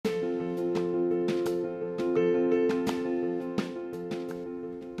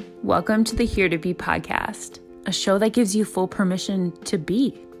Welcome to the Here to Be podcast, a show that gives you full permission to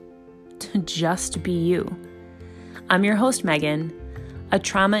be, to just be you. I'm your host, Megan, a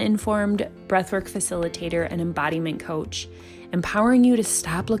trauma-informed breathwork facilitator and embodiment coach, empowering you to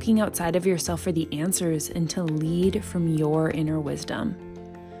stop looking outside of yourself for the answers and to lead from your inner wisdom.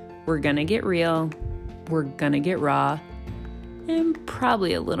 We're gonna get real, we're gonna get raw, and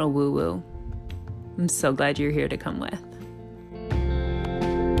probably a little woo-woo. I'm so glad you're here to come with.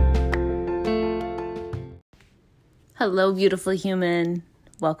 Hello, beautiful human.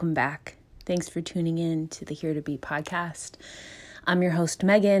 Welcome back. Thanks for tuning in to the Here to Be podcast. I'm your host,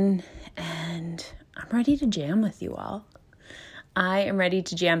 Megan, and I'm ready to jam with you all. I am ready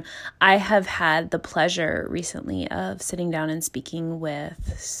to jam. I have had the pleasure recently of sitting down and speaking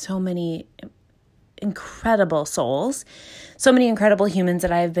with so many incredible souls, so many incredible humans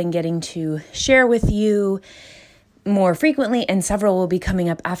that I've been getting to share with you more frequently, and several will be coming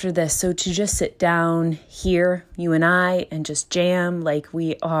up after this. So to just sit down here, you and I, and just jam like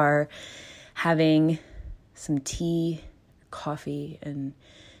we are having some tea, coffee, and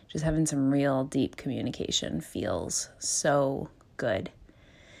just having some real deep communication feels so good.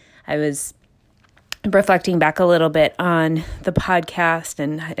 I was reflecting back a little bit on the podcast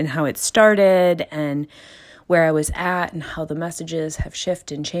and how it started and where I was at and how the messages have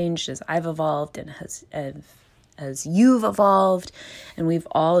shifted and changed as I've evolved and as you've evolved, and we've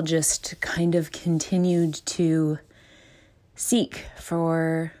all just kind of continued to seek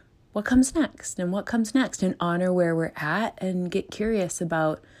for what comes next and honor where we're at and get curious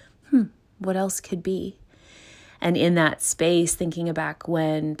about what else could be. And in that space, thinking back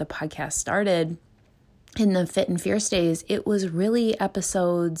when the podcast started in the Fit and Fierce days, it was really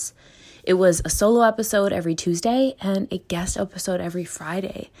episodes. It was a solo episode every Tuesday and a guest episode every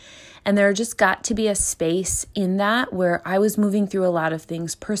Friday. And there just got to be a space in that where I was moving through a lot of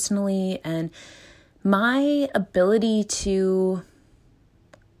things personally, and my ability to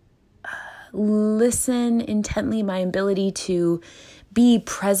listen intently, my ability to be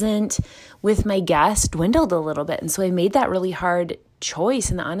present with my guest dwindled a little bit. And so I made that really hard choice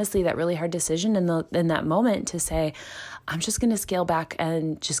and honestly that really hard decision in that moment to say, I'm just going to scale back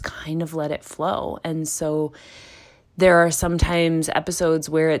and just kind of let it flow. And so there are sometimes episodes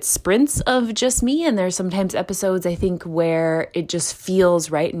where it's sprints of just me, and there's sometimes episodes, I think, where it just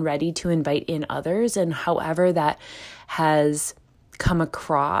feels right and ready to invite in others. And however that has come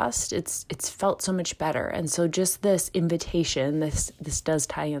across, it's felt so much better. And so just this invitation, this does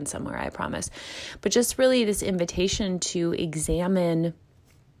tie in somewhere, I promise, but just really this invitation to examine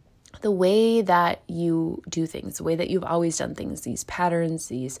the way that you do things, the way that you've always done things, these patterns,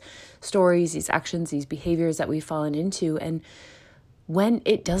 these stories, these actions, these behaviors that we've fallen into. And when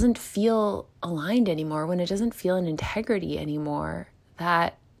it doesn't feel aligned anymore, when it doesn't feel in integrity anymore,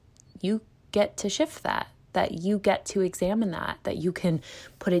 that you get to shift that you get to examine that you can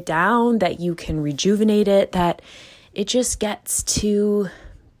put it down, that you can rejuvenate it, that it just gets to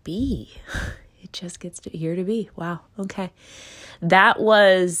be. It just gets to here to be. Wow. Okay. That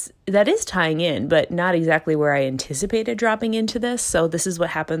is tying in, but not exactly where I anticipated dropping into this. So this is what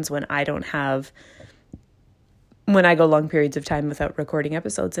happens when I go long periods of time without recording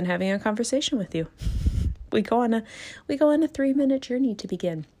episodes and having a conversation with you. We go on a 3-minute journey to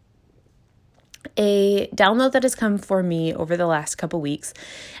begin. A download that has come for me over the last couple weeks,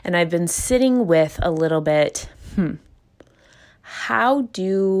 and I've been sitting with a little bit, how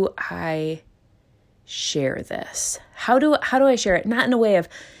do I share this? How do I share it? Not in a way of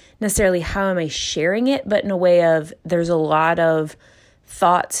necessarily how am I sharing it, but in a way of there's a lot of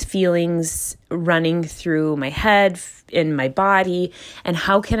thoughts, feelings running through my head, in my body, and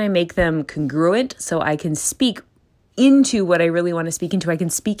how can I make them congruent so I can speak into what I really want to speak into. I can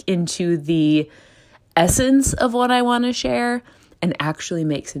speak into the essence of what I want to share and actually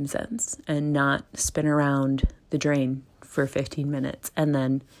make some sense and not spin around the drain for 15 minutes and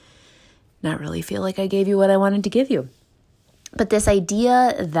then not really feel like I gave you what I wanted to give you. But this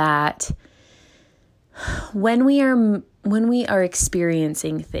idea that when we are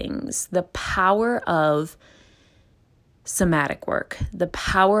experiencing things, the power of somatic work, the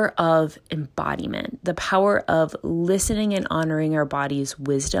power of embodiment, the power of listening and honoring our body's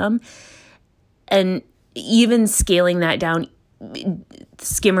wisdom, and even scaling that down,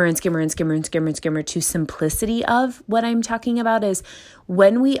 skimmer to simplicity of what I'm talking about is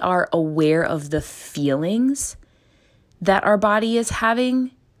when we are aware of the feelings that our body is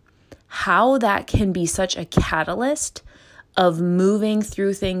having, how that can be such a catalyst of moving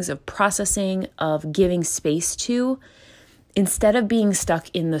through things, of processing, of giving space to, instead of being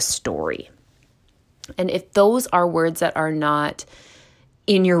stuck in the story. And if those are words that are not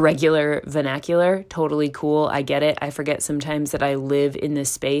in your regular vernacular, totally cool. I get it. I forget sometimes that I live in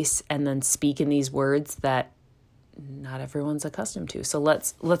this space and then speak in these words that not everyone's accustomed to. So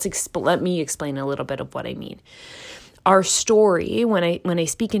let me explain a little bit of what I mean. Our story, when I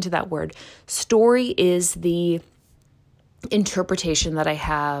speak into that word, story is the interpretation that I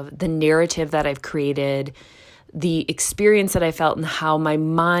have, the narrative that I've created, the experience that I felt, and how my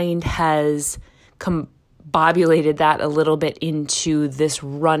mind has combobulated that a little bit into this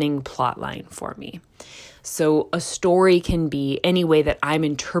running plot line for me. So a story can be any way that I'm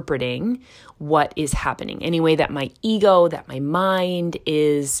interpreting what is happening, any way that my ego, that my mind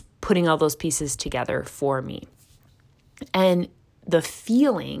is putting all those pieces together for me. And the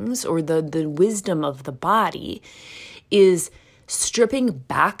feelings or the wisdom of the body is stripping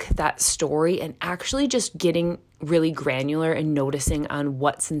back that story and actually just getting really granular and noticing on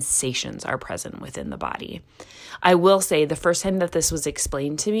what sensations are present within the body. I will say the first time that this was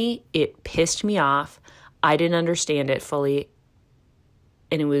explained to me, it pissed me off. I didn't understand it fully,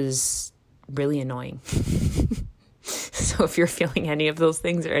 and it was really annoying. So if you're feeling any of those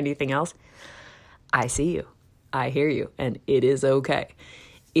things or anything else, I see you. I hear you, and it is okay.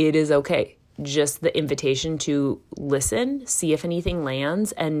 It is okay. Just the invitation to listen, see if anything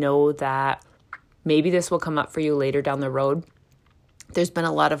lands, and know that maybe this will come up for you later down the road. There's been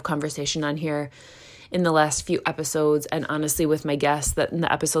a lot of conversation on here in the last few episodes, and honestly with my guests that in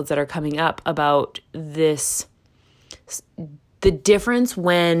the episodes that are coming up about this, the difference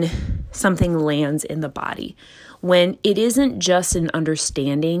when something lands in the body, when it isn't just an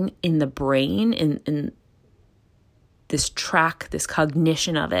understanding in the brain, in this track, this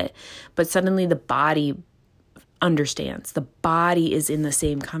cognition of it, but suddenly the body understands. The body is in the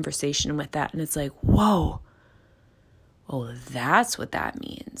same conversation with that. And it's like, whoa, oh, that's what that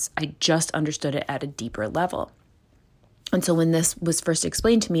means. I just understood it at a deeper level. And so when this was first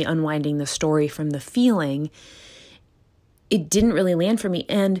explained to me, unwinding the story from the feeling, it didn't really land for me.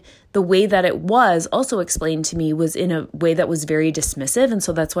 And the way that it was also explained to me was in a way that was very dismissive. And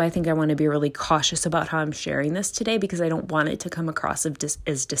so that's why I think I want to be really cautious about how I'm sharing this today, because I don't want it to come across as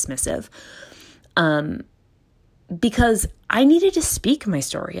dismissive. Because I needed to speak my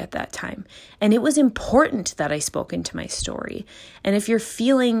story at that time. And it was important that I spoke into my story. And if you're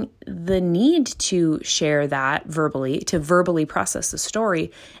feeling the need to share that verbally, to verbally process the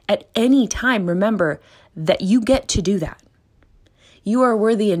story at any time, remember that you get to do that. You are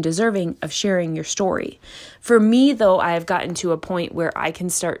worthy and deserving of sharing your story. For me, though, I have gotten to a point where I can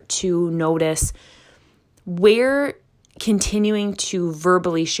start to notice where continuing to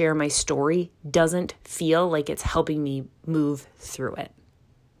verbally share my story doesn't feel like it's helping me move through it.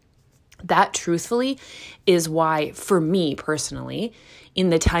 That, truthfully, is why, for me personally, in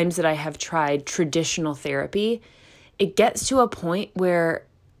the times that I have tried traditional therapy, it gets to a point where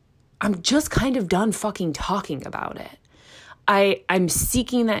I'm just kind of done fucking talking about it. I'm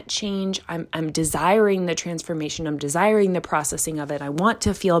seeking that change. I'm desiring the transformation. I'm desiring the processing of it. I want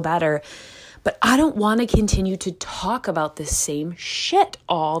to feel better, but I don't want to continue to talk about the same shit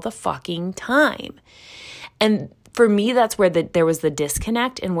all the fucking time. And for me, that's where there was the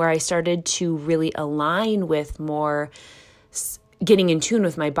disconnect, and where I started to really align with more getting in tune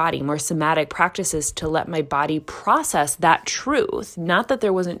with my body, more somatic practices to let my body process that truth. Not that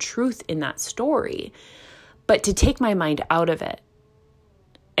there wasn't truth in that story, but to take my mind out of it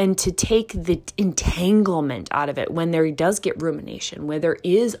and to take the entanglement out of it when there does get rumination, where there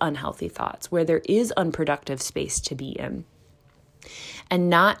is unhealthy thoughts, where there is unproductive space to be in, and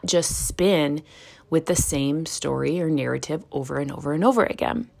not just spin with the same story or narrative over and over and over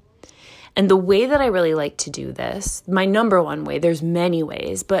again. And the way that I really like to do this, my number one way, there's many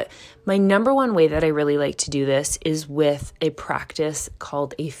ways, but my number one way that I really like to do this is with a practice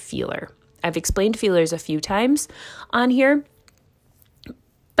called a feeler. I've explained feelers a few times on here,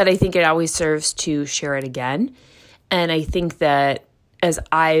 but I think it always serves to share it again. And I think that as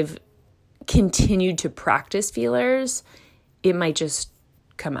I've continued to practice feelers, it might just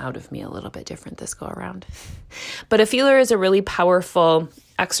come out of me a little bit different this go around. But a feeler is a really powerful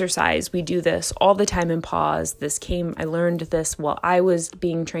exercise. We do this all the time in pause. I learned this while I was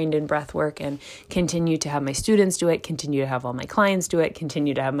being trained in breath work, and continue to have my students do it, continue to have all my clients do it,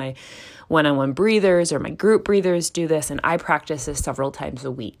 continue to have my one-on-one breathers or my group breathers do this. And I practice this several times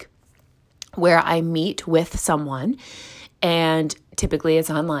a week, where I meet with someone, and typically it's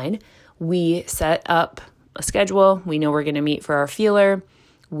online. We set up a schedule. We know we're going to meet for our feeler.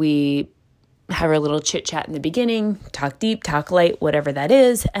 We have our little chit chat in the beginning, talk deep, talk light, whatever that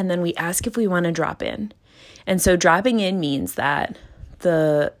is. And then we ask if we want to drop in. And so dropping in means that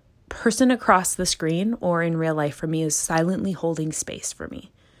the person across the screen or in real life for me is silently holding space for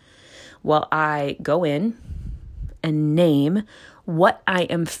me while I go in and name what I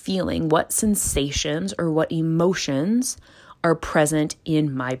am feeling, what sensations or what emotions are present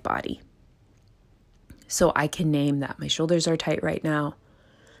in my body. So I can name that my shoulders are tight right now,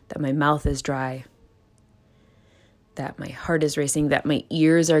 that my mouth is dry, that my heart is racing, that my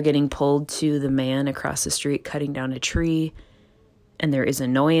ears are getting pulled to the man across the street cutting down a tree, and there is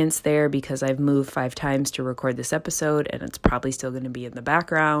annoyance there because I've moved 5 times to record this episode and it's probably still going to be in the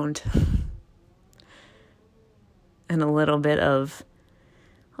background. And a little bit of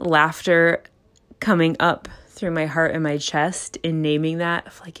laughter coming up through my heart and my chest in naming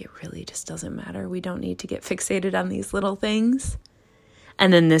that. Like, it really just doesn't matter. We don't need to get fixated on these little things.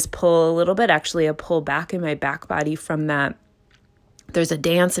 And then this pull a little bit, actually a pull back in my back body from that. There's a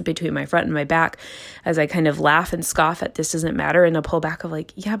dance in between my front and my back as I kind of laugh and scoff at this doesn't matter, and a pull back of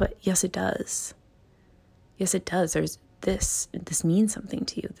like, yeah, but yes, it does. Yes, it does. There's this means something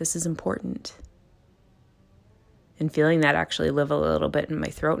to you. This is important. And feeling that actually live a little bit in my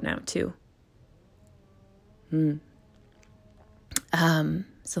throat now too. So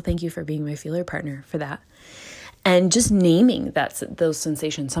thank you for being my feeler partner for that. And just naming those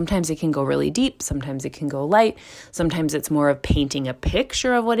sensations. Sometimes it can go really deep. Sometimes it can go light. Sometimes it's more of painting a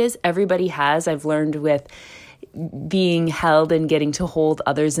picture of what is. Everybody has, I've learned with being held and getting to hold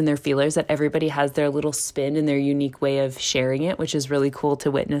others in their feelers, that everybody has their little spin and their unique way of sharing it, which is really cool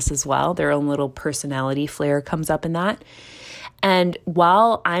to witness as well. Their own little personality flair comes up in that. And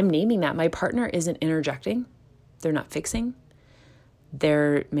while I'm naming that, my partner isn't interjecting. They're not fixing.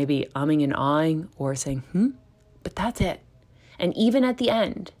 They're maybe umming and ahhing or saying, but that's it. And even at the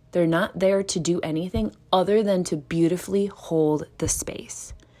end, they're not there to do anything other than to beautifully hold the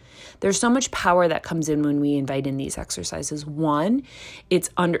space. There's so much power that comes in when we invite in these exercises. One,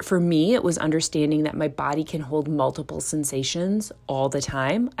 for me, it was understanding that my body can hold multiple sensations all the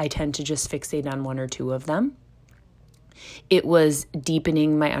time. I tend to just fixate on 1 or 2 of them. It was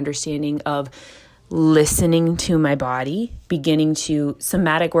deepening my understanding of listening to my body, beginning to,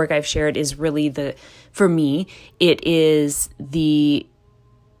 somatic work I've shared is really for me, it is the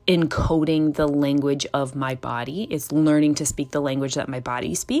encoding the language of my body. It's learning to speak the language that my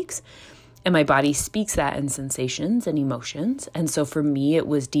body speaks. And my body speaks that in sensations and emotions. And so for me, it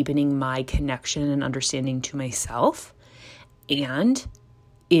was deepening my connection and understanding to myself. And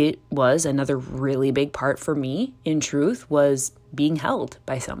it was another really big part for me, in truth, was being held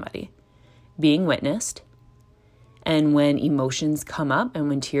by somebody, being witnessed. And when emotions come up and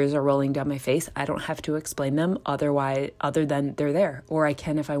when tears are rolling down my face, I don't have to explain them other than they're there, or I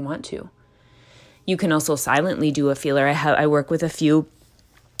can if I want to. You can also silently do a feeler. I work with a few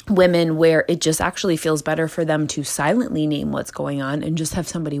women where it just actually feels better for them to silently name what's going on and just have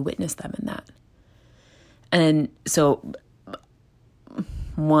somebody witness them in that. And so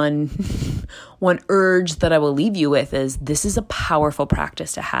one urge that I will leave you with is, this is a powerful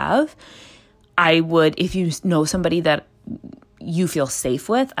practice to have. I would, if you know somebody that you feel safe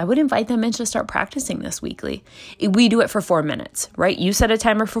with, I would invite them in to start practicing this weekly. We do it for 4 minutes, right? You set a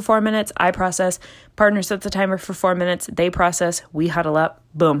timer for 4 minutes, I process, partner sets a timer for 4 minutes, they process, we huddle up,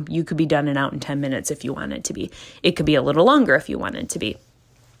 boom, you could be done and out in 10 minutes if you wanted to be. It could be a little longer if you wanted to be.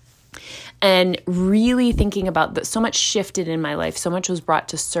 And really thinking about that, so much shifted in my life, so much was brought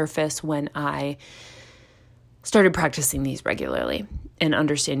to surface when I started practicing these regularly and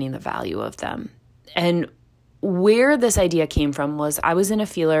understanding the value of them. And where this idea came from was I was in a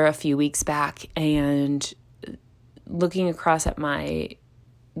feeler a few weeks back and looking across at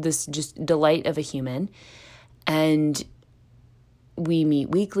this just delight of a human. And we meet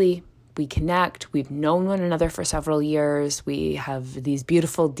weekly, we connect, we've known one another for several years. We have these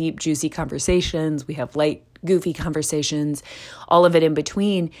beautiful, deep, juicy conversations. We have light, goofy conversations, all of it in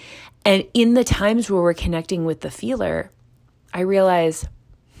between. And in the times where we're connecting with the feeler, I realize,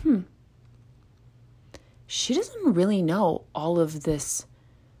 she doesn't really know all of this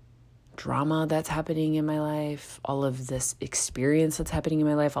drama that's happening in my life, all of this experience that's happening in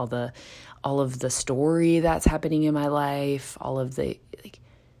my life, all of the story that's happening in my life,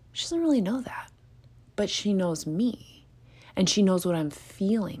 she doesn't really know that. But she knows me, and she knows what I'm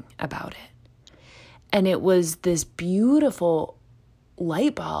feeling about it. And it was this beautiful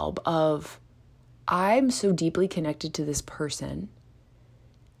light bulb of, I'm so deeply connected to this person,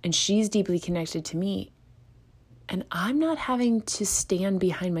 and she's deeply connected to me. And I'm not having to stand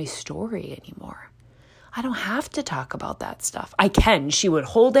behind my story anymore. I don't have to talk about that stuff. I can. She would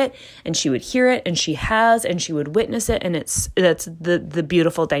hold it and she would hear it, and she has, and she would witness it. And that's the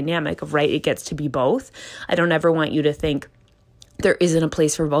beautiful dynamic of, right, it gets to be both. I don't ever want you to think there isn't a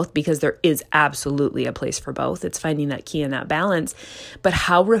place for both, because there is absolutely a place for both. It's finding that key and that balance. But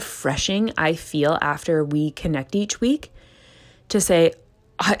how refreshing I feel after we connect each week to say,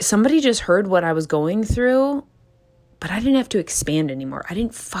 somebody just heard what I was going through, but I didn't have to expand anymore. I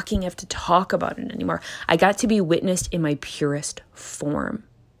didn't fucking have to talk about it anymore. I got to be witnessed in my purest form.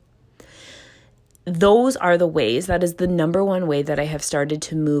 Those are the ways, that is the number one way that I have started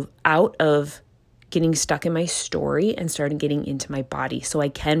to move out of getting stuck in my story and started getting into my body, so I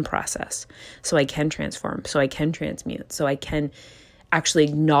can process, so I can transform, so I can transmute, so I can actually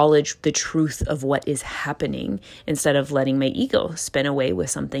acknowledge the truth of what is happening instead of letting my ego spin away with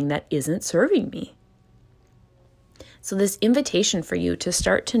something that isn't serving me. So this invitation for you to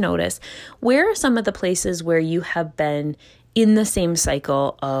start to notice, where are some of the places where you have been in the same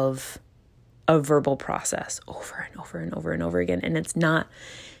cycle of a verbal process over and over and over and over again, and it's not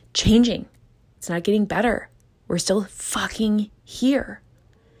changing. It's not getting better. We're still fucking here.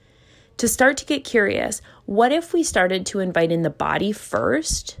 To start to get curious, what if we started to invite in the body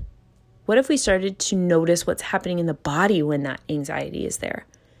first? What if we started to notice what's happening in the body when that anxiety is there?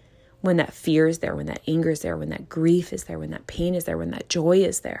 When that fear is there, when that anger is there, when that grief is there, when that pain is there, when that joy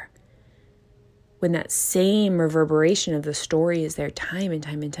is there? When that same reverberation of the story is there time and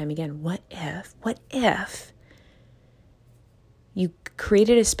time and time again? What if you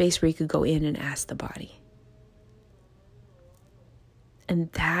created a space where you could go in and ask the body?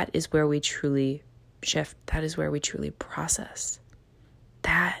 And that is where we truly shift. That is where we truly process.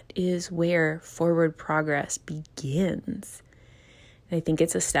 That is where forward progress begins. And I think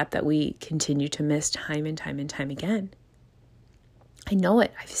it's a step that we continue to miss time and time and time again. I know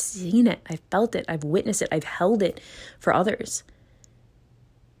it. I've seen it. I've felt it. I've witnessed it. I've held it for others.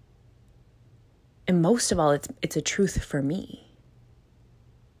 And most of all, it's a truth for me.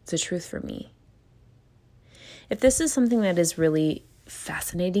 It's a truth for me. If this is something that is really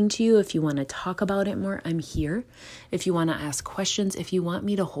fascinating to you, if you want to talk about it more, I'm here. If you want to ask questions, if you want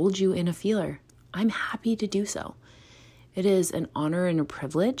me to hold you in a feeler, I'm happy to do so. It is an honor and a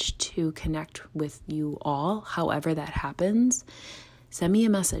privilege to connect with you all, however that happens. Send me a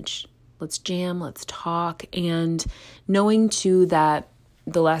message. Let's jam, let's talk. And knowing too that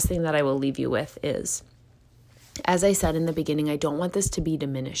the last thing that I will leave you with is, as I said in the beginning, I don't want this to be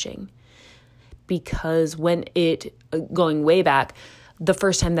diminishing, because going way back, the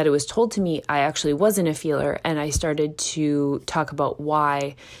first time that it was told to me, I actually wasn't a feeler, and I started to talk about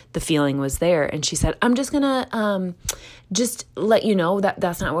why the feeling was there. And she said, I'm just gonna just let you know that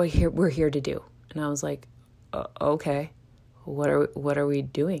that's not what we're here to do. And I was like, okay, what are we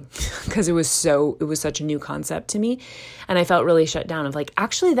doing? Because it was such a new concept to me, and I felt really shut down. Of like,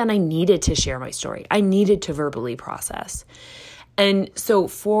 actually, then I needed to share my story. I needed to verbally process. And so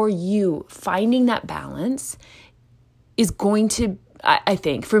for you, finding that balance is going to, I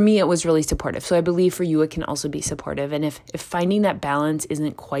think, for me, it was really supportive. So I believe for you, it can also be supportive. And if finding that balance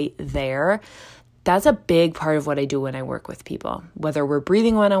isn't quite there, that's a big part of what I do when I work with people, whether we're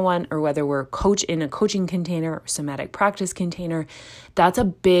breathing one-on-one or whether we're in a coaching container or somatic practice container. That's a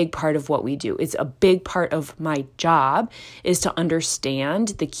big part of what we do. It's a big part of my job, is to understand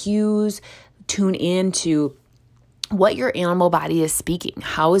the cues, tune into what your animal body is speaking.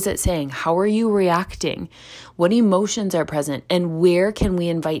 How is it saying? How are you reacting? What emotions are present? And where can we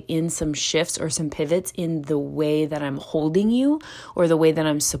invite in some shifts or some pivots in the way that I'm holding you or the way that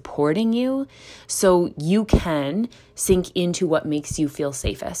I'm supporting you, so you can sink into what makes you feel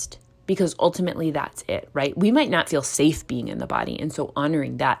safest? Because ultimately that's it, right? We might not feel safe being in the body. And so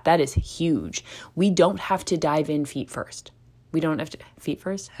honoring that is huge. We don't have to dive in feet first. We don't have to feet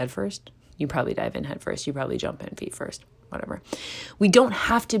first, head first. You probably dive in head first. You probably jump in feet first, whatever. We don't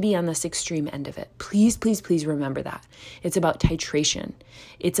have to be on this extreme end of it. Please, please, please remember that. It's about titration.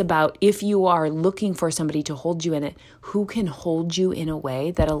 It's about, if you are looking for somebody to hold you in it, who can hold you in a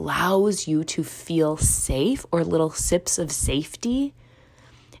way that allows you to feel safe, or little sips of safety,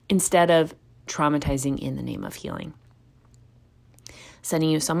 instead of traumatizing in the name of healing.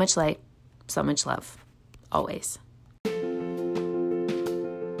 Sending you so much light, so much love, always.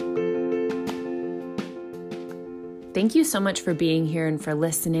 Thank you so much for being here and for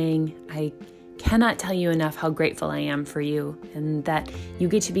listening. I cannot tell you enough how grateful I am for you, and that you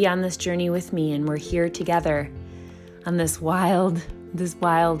get to be on this journey with me, and we're here together on this wild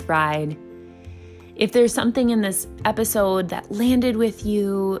ride. If there's something in this episode that landed with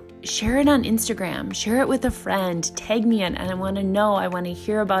you, share it on Instagram, share it with a friend, tag me in, and I want to know, I want to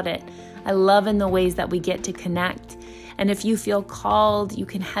hear about it. I love in the ways that we get to connect. And if you feel called, you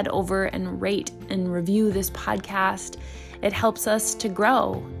can head over and rate and review this podcast It helps us to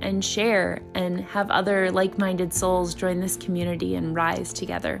grow and share and have other like-minded souls join this community and rise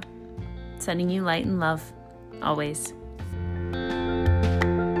together. Sending you light and love, always.